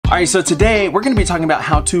Alright, so today we're going to be talking about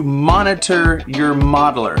how to monitor your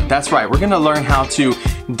modeler. That's right, we're going to learn how to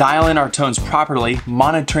dial in our tones properly,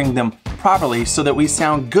 monitoring them properly so that we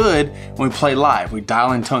sound good when we play live. We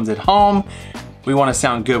dial in tones at home, we want to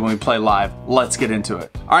sound good when we play live. Let's get into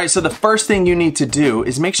it. Alright, so the first thing you need to do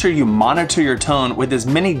is make sure you monitor your tone with as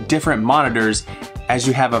many different monitors as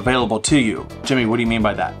you have available to you. Jimmy, what do you mean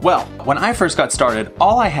by that? Well, when I first got started,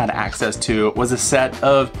 all I had access to was a set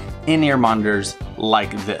of in-ear monitors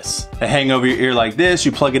like this. They hang over your ear like this,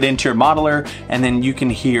 you plug it into your modeler, and then you can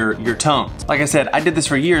hear your tones. Like I said, I did this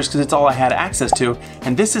for years because it's all I had access to,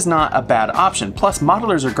 and this is not a bad option. Plus,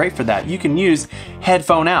 modelers are great for that. You can use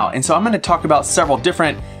Headphone Out, and so I'm going to talk about several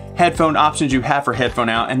different headphone options you have for Headphone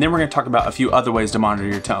Out, and then we're going to talk about a few other ways to monitor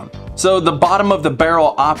your tone. So the bottom of the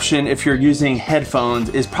barrel option if you're using headphones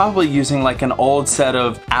is probably using like an old set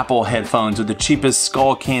of Apple headphones or the cheapest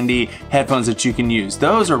skull candy headphones that you can use.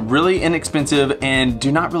 Those are really inexpensive and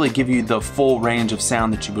do not really give you the full range of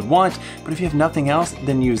sound that you would want, but if you have nothing else,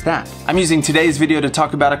 then use that. I'm using today's video to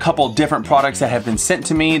talk about a couple different products that have been sent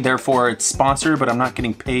to me, therefore it's sponsored, but I'm not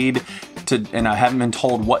getting paid and I haven't been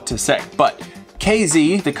told what to say. But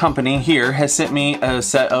KZ, the company here, has sent me a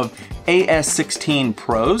set of AS-16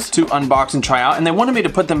 Pros to unbox and try out, and they wanted me to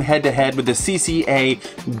put them head to head with the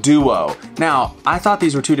CCA Duo. Now, I thought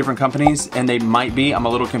these were two different companies, and they might be. I'm a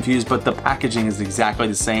little confused, but the packaging is exactly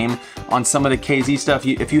the same on some of the KZ stuff.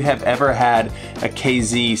 If you have ever had a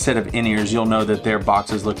KZ set of in-ears, you'll know that their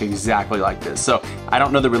boxes look exactly like this. So I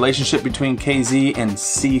don't know the relationship between KZ and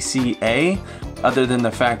CCA, other than the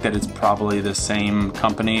fact that it's probably the same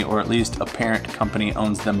company, or at least a parent company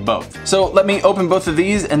owns them both. So let me open both of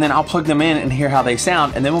these and then I'll plug them in and hear how they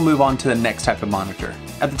sound, and then we'll move on to the next type of monitor.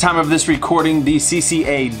 At the time of this recording, the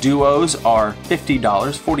CCA Duos are $50,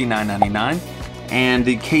 $49.99, and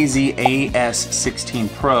the KZ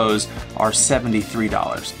AS-16 Pros are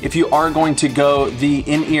 $73. If you are going to go the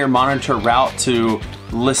in-ear monitor route to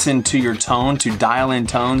listen to your tone, to dial in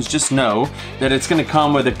tones, just know that it's going to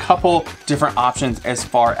come with a couple different options as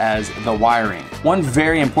far as the wiring. One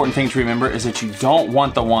very important thing to remember is that you don't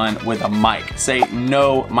want the one with a mic. Say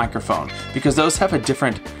no microphone, because those have a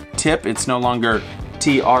different tip. It's no longer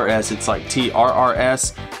TRS, it's like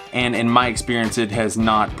TRRS, and in my experience it has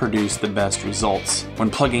not produced the best results when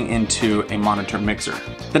plugging into a monitor mixer.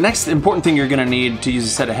 The next important thing you're going to need to use a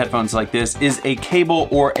set of headphones like this is a cable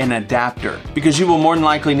or an adapter, because you will more than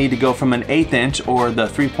likely need to go from an 1/8 inch or the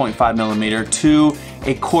 3.5 millimeter to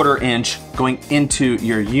a 1/4 inch going into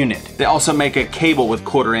your unit. They also make a cable with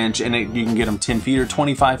 1/4 inch, and you can get them 10 feet or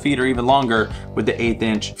 25 feet or even longer with the 1/8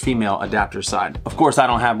 inch female adapter side. Of course, I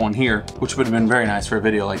don't have one here, which would have been very nice for a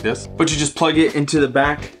video like this, but you just plug it into the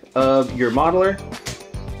back of your modeler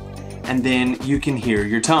and then you can hear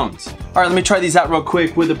your tones. All right, let me try these out real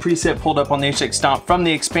quick with a preset pulled up on the HX Stomp from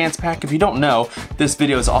the EXPANSE pack. If you don't know, this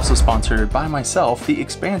video is also sponsored by myself, the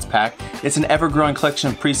EXPANSE pack. It's an ever-growing collection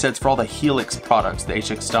of presets for all the Helix products, the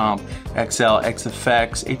HX Stomp, XL,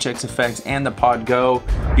 XFX, HX Effects, and the Pod Go.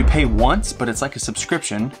 You pay once, but it's like a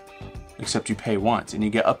subscription, except you pay once and you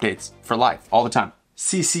get updates for life, all the time.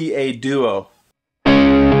 CCA Duo.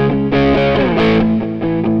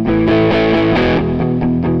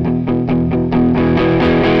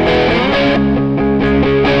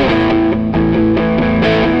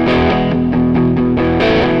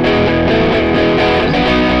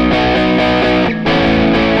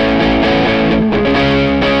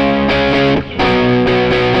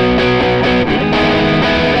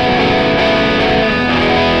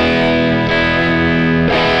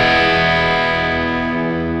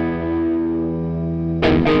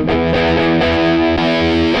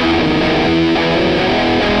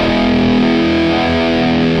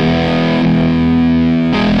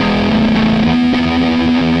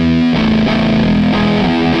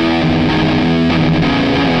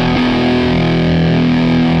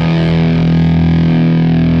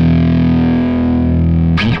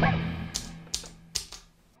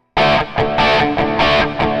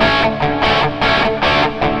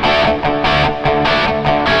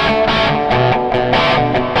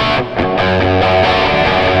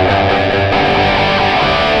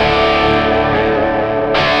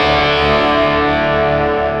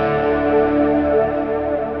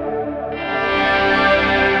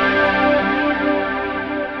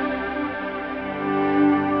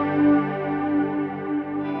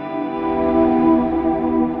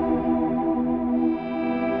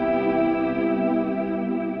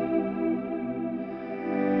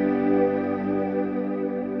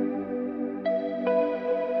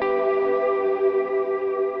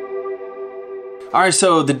 All right,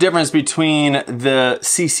 so the difference between the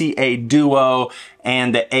CCA Duo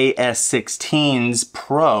and the AS16s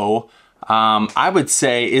Pro, I would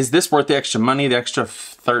say, is this worth the extra money, the extra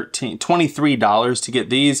 $23 to get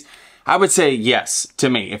these? I would say yes to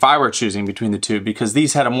me if I were choosing between the two, because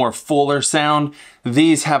these had a more fuller sound.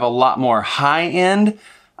 These have a lot more high end,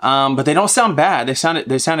 but they don't sound bad.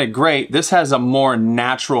 They sounded great. This has a more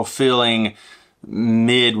natural feeling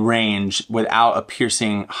mid-range without a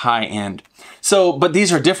piercing high end. So, but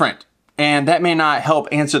these are different, and that may not help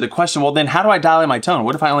answer the question, well then how do I dial in my tone?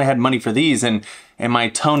 What if I only had money for these and my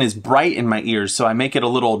tone is bright in my ears, so I make it a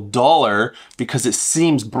little duller because it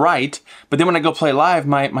seems bright, but then when I go play live,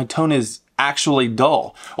 my tone is actually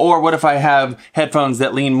dull? Or what if I have headphones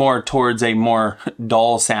that lean more towards a more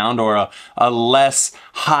dull sound or a less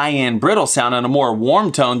high-end brittle sound and a more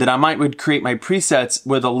warm tone, that I would create my presets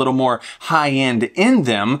with a little more high-end in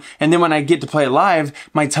them, and then when I get to play live,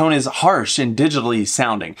 my tone is harsh and digitally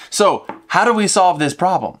sounding. So how do we solve this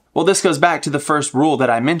problem? Well, this goes back to the first rule that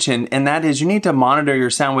I mentioned, and that is you need to monitor your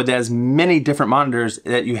sound with as many different monitors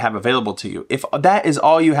that you have available to you. If that is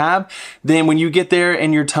all you have, then when you get there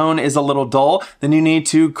and your tone is a little dull, then you need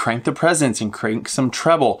to crank the presence and crank some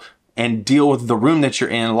treble and deal with the room that you're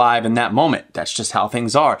in live in that moment. That's just how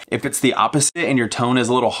things are. If it's the opposite and your tone is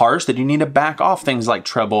a little harsh, then you need to back off things like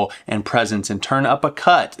treble and presence and turn up a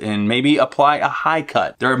cut and maybe apply a high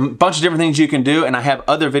cut. There are a bunch of different things you can do, and I have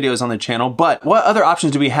other videos on the channel, but what other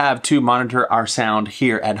options do we have to monitor our sound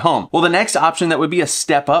here at home? Well, the next option that would be a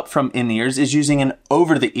step up from in-ears is using an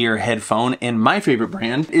over-the-ear headphone, and my favorite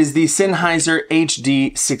brand is the Sennheiser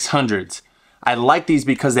HD600s. I like these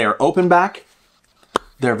because they are open back,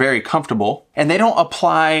 they're very comfortable, and they don't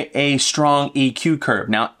apply a strong EQ curve.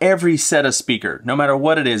 Now, every set of speaker, no matter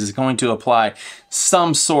what it is going to apply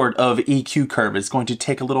some sort of EQ curve. It's going to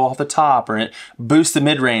take a little off the top, or boost the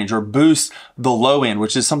mid-range, or boost the low end,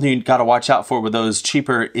 which is something you gotta watch out for with those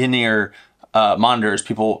cheaper in-ear monitors.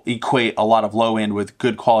 People equate a lot of low end with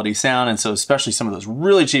good quality sound, and so especially some of those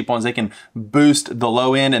really cheap ones, they can boost the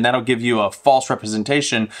low end, and that'll give you a false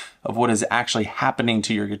representation of what is actually happening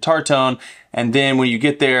to your guitar tone. And then when you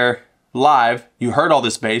get there live, you heard all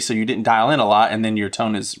this bass, so you didn't dial in a lot, and then your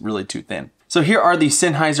tone is really too thin. So here are the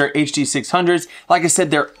Sennheiser HD600s. Like I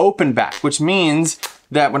said, they're open back, which means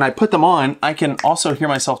that when I put them on, I can also hear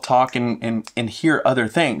myself talk and hear other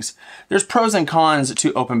things. There's pros and cons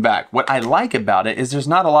to open back. What I like about it is there's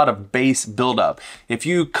not a lot of bass buildup. If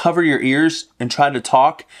you cover your ears and try to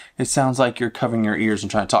talk, it sounds like you're covering your ears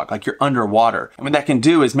and trying to talk, like you're underwater. And what that can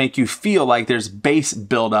do is make you feel like there's bass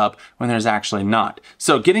buildup when there's actually not.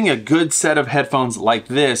 So getting a good set of headphones like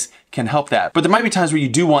this can help that. But there might be times where you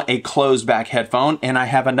do want a closed back headphone, and I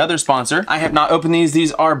have another sponsor. I have not opened these.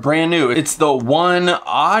 These are brand new. It's the One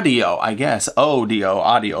Audio, I guess,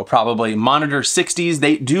 Audio probably, Monitor 60s.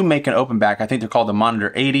 They do make an open back. I think they're called the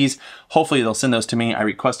Monitor 80s. Hopefully they'll send those to me. I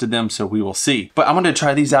requested them, so we will see. But I wanted to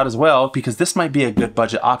try these out as well because this might be a good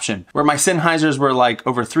budget option. Where my Sennheisers were like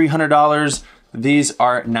over $300, these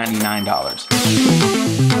are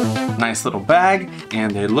 $99. Nice little bag,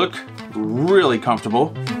 and they look really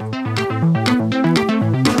comfortable.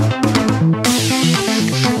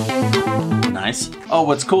 Nice. Oh,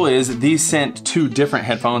 what's cool is these sent two different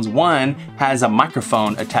headphones. One has a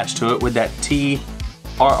microphone attached to it with that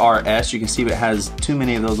TRRS. You can see it has too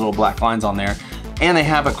many of those little black lines on there. And they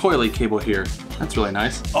have a coily cable here. That's really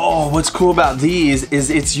nice. Oh, what's cool about these is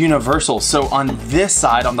it's universal. So on this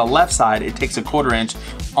side, on the left side, it takes a 1/4 inch.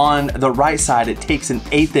 On the right side, it takes an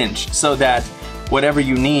 1/8 inch, so that whatever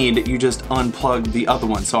you need, you just unplug the other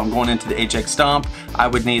one. So I'm going into the HX Stomp, I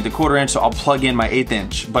would need the 1/4 inch, so I'll plug in my 1/8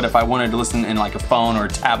 inch. But if I wanted to listen in like a phone or a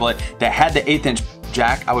tablet that had the 1/8 inch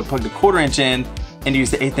jack, I would plug the 1/4 inch in and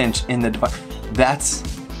use the 1/8 inch in the device.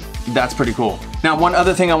 That's pretty cool. Now, one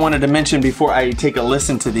other thing I wanted to mention before I take a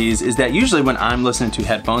listen to these is that usually when I'm listening to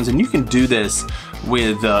headphones, and you can do this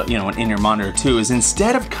with you know, an in-ear monitor too, is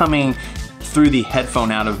instead of coming through the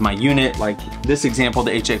headphone out of my unit, like this example,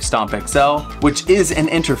 the HX Stomp XL, which is an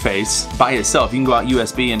interface by itself. You can go out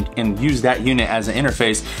USB and use that unit as an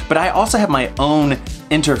interface, but I also have my own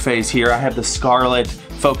interface here. I have the Scarlett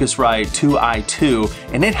Focusrite 2i2,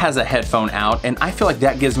 and it has a headphone out, and I feel like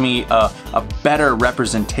that gives me a better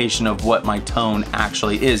representation of what my tone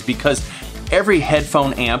actually is, because every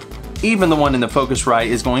headphone amp, even the one in the Focusrite,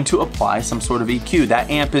 is going to apply some sort of EQ.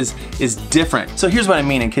 That amp is different. So here's what I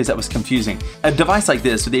mean in case that was confusing. A device like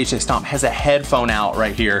this with the HX Stomp has a headphone out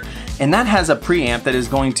right here, and that has a preamp that is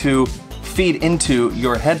going to feed into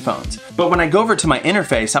your headphones. But when I go over to my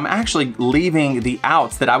interface, I'm actually leaving the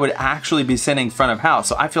outs that I would actually be sending front of house.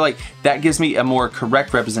 So I feel like that gives me a more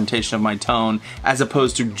correct representation of my tone as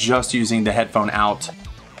opposed to just using the headphone out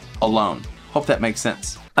alone. Hope that makes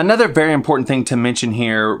sense. Another very important thing to mention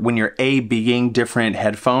here when you're A/Bing different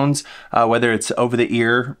headphones, whether it's over the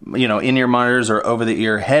ear, in-ear monitors or over the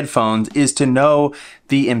ear headphones, is to know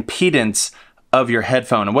the impedance of your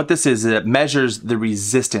headphone. And what this is, it measures the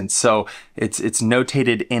resistance. So it's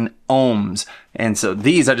notated in ohms. And so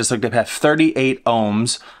these I just looked up have 38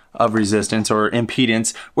 ohms of resistance or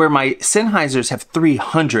impedance, where my Sennheisers have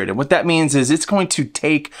 300. And what that means is it's going to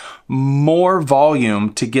take more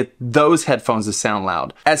volume to get those headphones to sound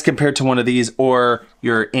loud as compared to one of these or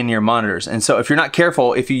your in-ear monitors. And so if you're not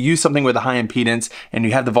careful, if you use something with a high impedance and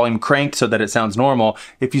you have the volume cranked so that it sounds normal,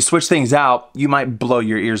 if you switch things out, you might blow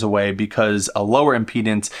your ears away because a lower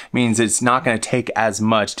impedance means it's not going to take as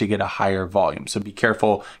much to get a higher volume. So be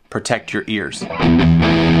careful, protect your ears.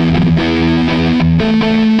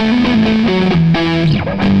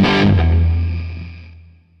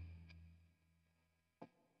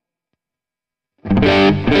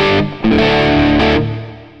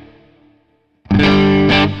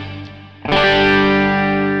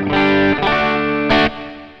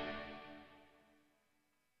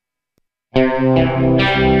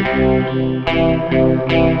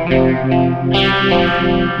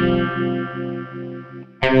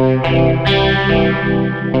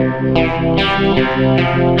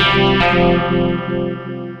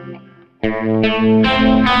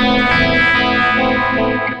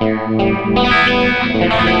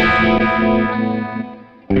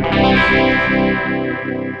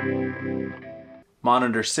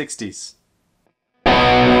 Monitor 60s.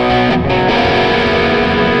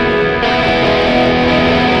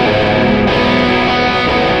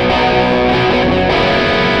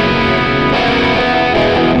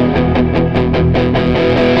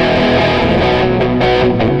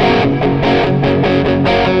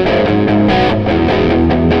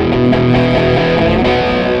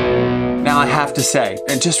 To say,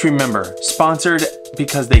 and just remember, sponsored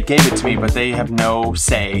because they gave it to me, but they have no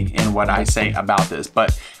say in what I say about this.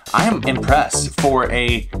 But I am impressed for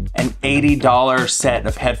an $80 set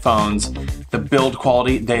of headphones. The build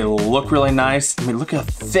quality, they look really nice. I mean, look how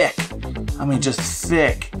thick. I mean, just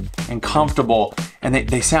thick and comfortable, and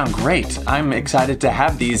they sound great. I'm excited to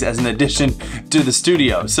have these as an addition to the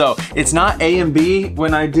studio. So it's not A and B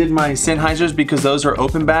when I did my Sennheisers because those are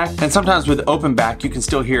open back. And sometimes with open back, you can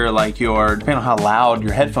still hear like depending on how loud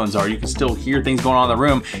your headphones are, you can still hear things going on in the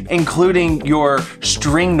room, including your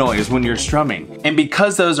string noise when you're strumming. And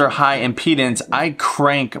because those are high impedance, I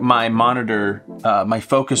crank my monitor, my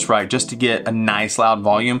Focusrite, just to get a nice loud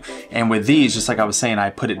volume. And with these, just like I was saying, I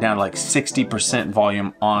put it down to like 60%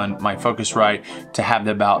 volume on my Focusrite to have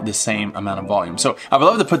about the same amount of volume. So I would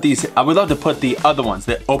love to put these, I would love to put the other ones,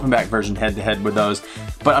 the open back version head to head with those.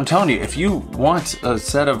 But I'm telling you, if you want a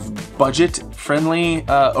set of budget friendly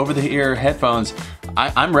over the ear headphones,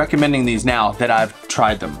 I'm recommending these now that I've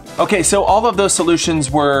tried them. Okay, so all of those solutions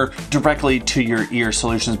were directly to your ear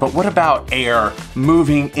solutions, but what about air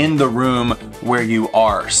moving in the room where you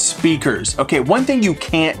are? Speakers. Okay, one thing you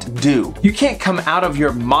can't do, you can't come out of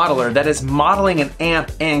your modeler that is modeling an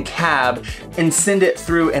amp and cab and send it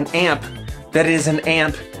through an amp that is an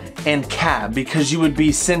amp and cab, because you would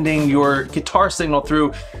be sending your guitar signal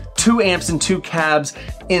through 2 amps and 2 cabs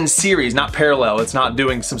in series, not parallel. It's not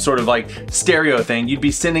doing some sort of like stereo thing. You'd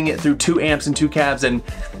be sending it through 2 amps and 2 cabs, and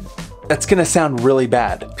that's gonna sound really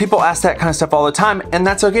bad. People ask that kind of stuff all the time, and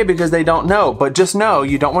that's okay because they don't know. But just know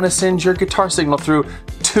you don't want to send your guitar signal through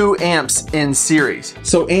 2 amps in series.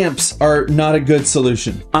 So amps are not a good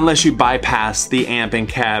solution unless you bypass the amp and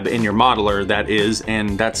cab in your modeler, that is,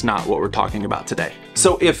 and that's not what we're talking about today.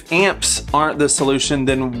 So if amps aren't the solution,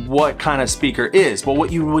 then what kind of speaker is? Well, what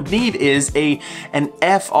you would need is an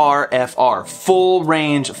FRFR, full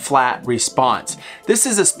range flat response. This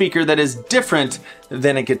is a speaker that is different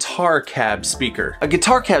than a guitar cab speaker. A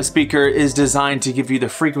guitar cab speaker is designed to give you the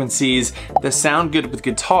frequencies that sound good with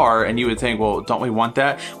guitar, and you would think, well, don't we want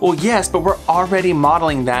that? Well, yes, but we're already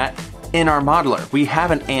modeling that in our modeler. We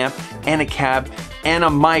have an amp and a cab and a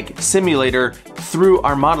mic simulator through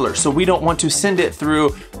our modeler, so we don't want to send it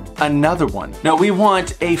through another one. No, we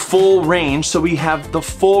want a full range, so we have the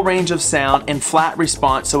full range of sound and flat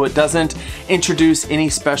response, so it doesn't introduce any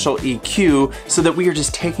special EQ, so that we are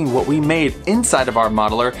just taking what we made inside of our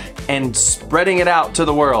modeler and spreading it out to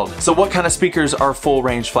the world. So what kind of speakers are full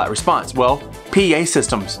range flat response? Well, PA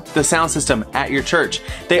systems, the sound system at your church.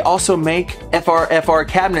 They also make FRFR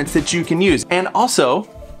cabinets that you can use, and also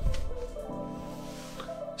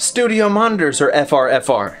studio monitors, or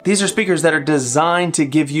FRFR. These are speakers that are designed to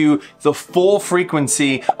give you the full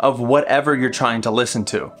frequency of whatever you're trying to listen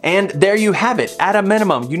to. And there you have it. At a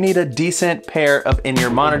minimum, you need a decent pair of in-ear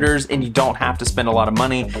monitors, and you don't have to spend a lot of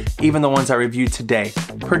money. Even the ones I reviewed today,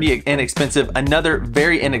 pretty inexpensive. Another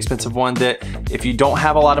very inexpensive one that if you don't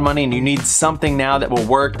have a lot of money and you need something now that will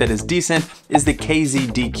work that is decent is the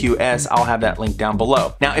KZ-DQS. I'll have that link down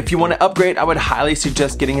below. Now, if you want to upgrade, I would highly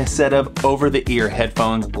suggest getting a set of over-the-ear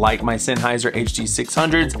headphones like my Sennheiser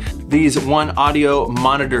HD600s, these One Audio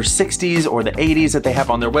Monitor 60s or the 80s that they have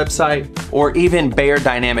on their website, or even Bayer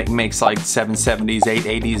Dynamic makes like 770s,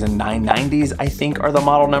 880s, and 990s, I think are the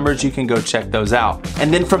model numbers. You can go check those out.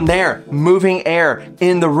 And then from there, moving air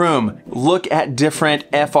in the room, look at different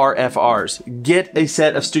FRFRs. Get a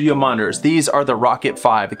set of studio monitors. These are the Rocket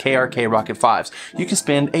 5, the KRK Rocket 5s. You can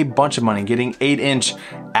spend a bunch of money getting 8-inch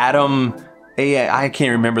Atom, I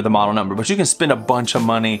can't remember the model number, but you can spend a bunch of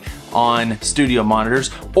money on studio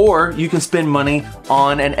monitors, or you can spend money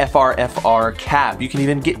on an FRFR cab. You can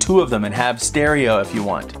even get 2 of them and have stereo if you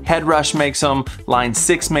want. Headrush makes them, Line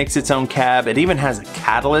 6 makes its own cab. It even has a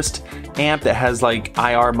Catalyst amp that has like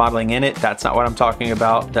IR modeling in it. That's not what I'm talking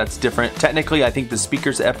about. That's different. Technically, I think the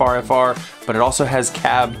speaker's FRFR, but it also has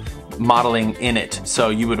cab modeling in it, so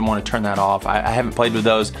you wouldn't want to turn that off. I haven't played with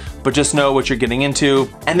those, but just know what you're getting into.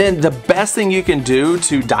 And then the best thing you can do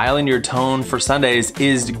to dial in your tone for Sundays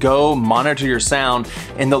is go monitor your sound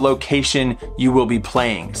in the location you will be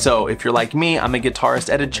playing. So if you're like me, I'm a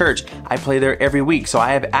guitarist at a church. I play there every week, so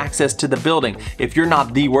I have access to the building. If you're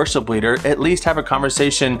not the worship leader, at least have a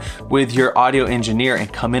conversation with your audio engineer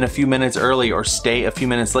and come in a few minutes early or stay a few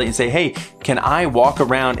minutes late and say, hey, can I walk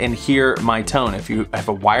around and hear my tone? If you have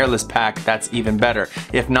a wireless pack, that's even better.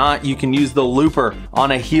 If not, you can use the looper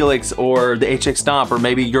on a Helix or the HX Stomp, or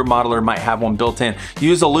maybe your modeler might have one built in.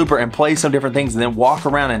 Use a looper and play some different things and then walk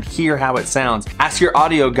around and hear how it sounds. Ask your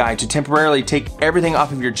audio guy to temporarily take everything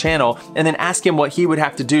off of your channel and then ask him what he would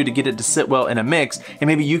have to do to get it to sit well in a mix, and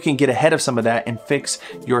maybe you can get ahead of some of that and fix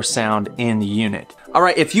your sound in the unit. All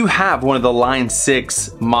right, if you have one of the Line 6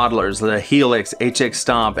 modelers, the Helix, HX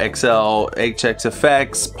Stomp, XL, HX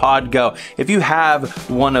Effects, Pod Go, if you have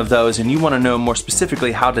one of those and you want to know more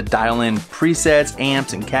specifically how to dial in presets,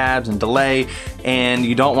 amps, and cabs, and delay, and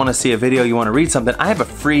you don't want to see a video, you want to read something, I have a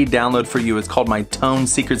free download for you. It's called my Tone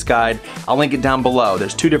Secrets Guide. I'll link it down below.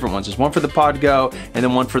 There's 2 different ones. There's one for the Pod Go and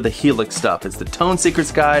then one for the Helix stuff. It's the Tone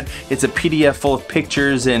Secrets Guide. It's a PDF full of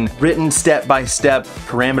pictures and written step-by-step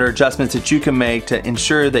parameter adjustments that you can make to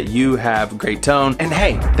ensure that you have great tone. And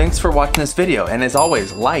hey, thanks for watching this video. And as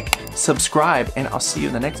always, like, subscribe, and I'll see you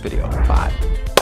in the next video. Bye.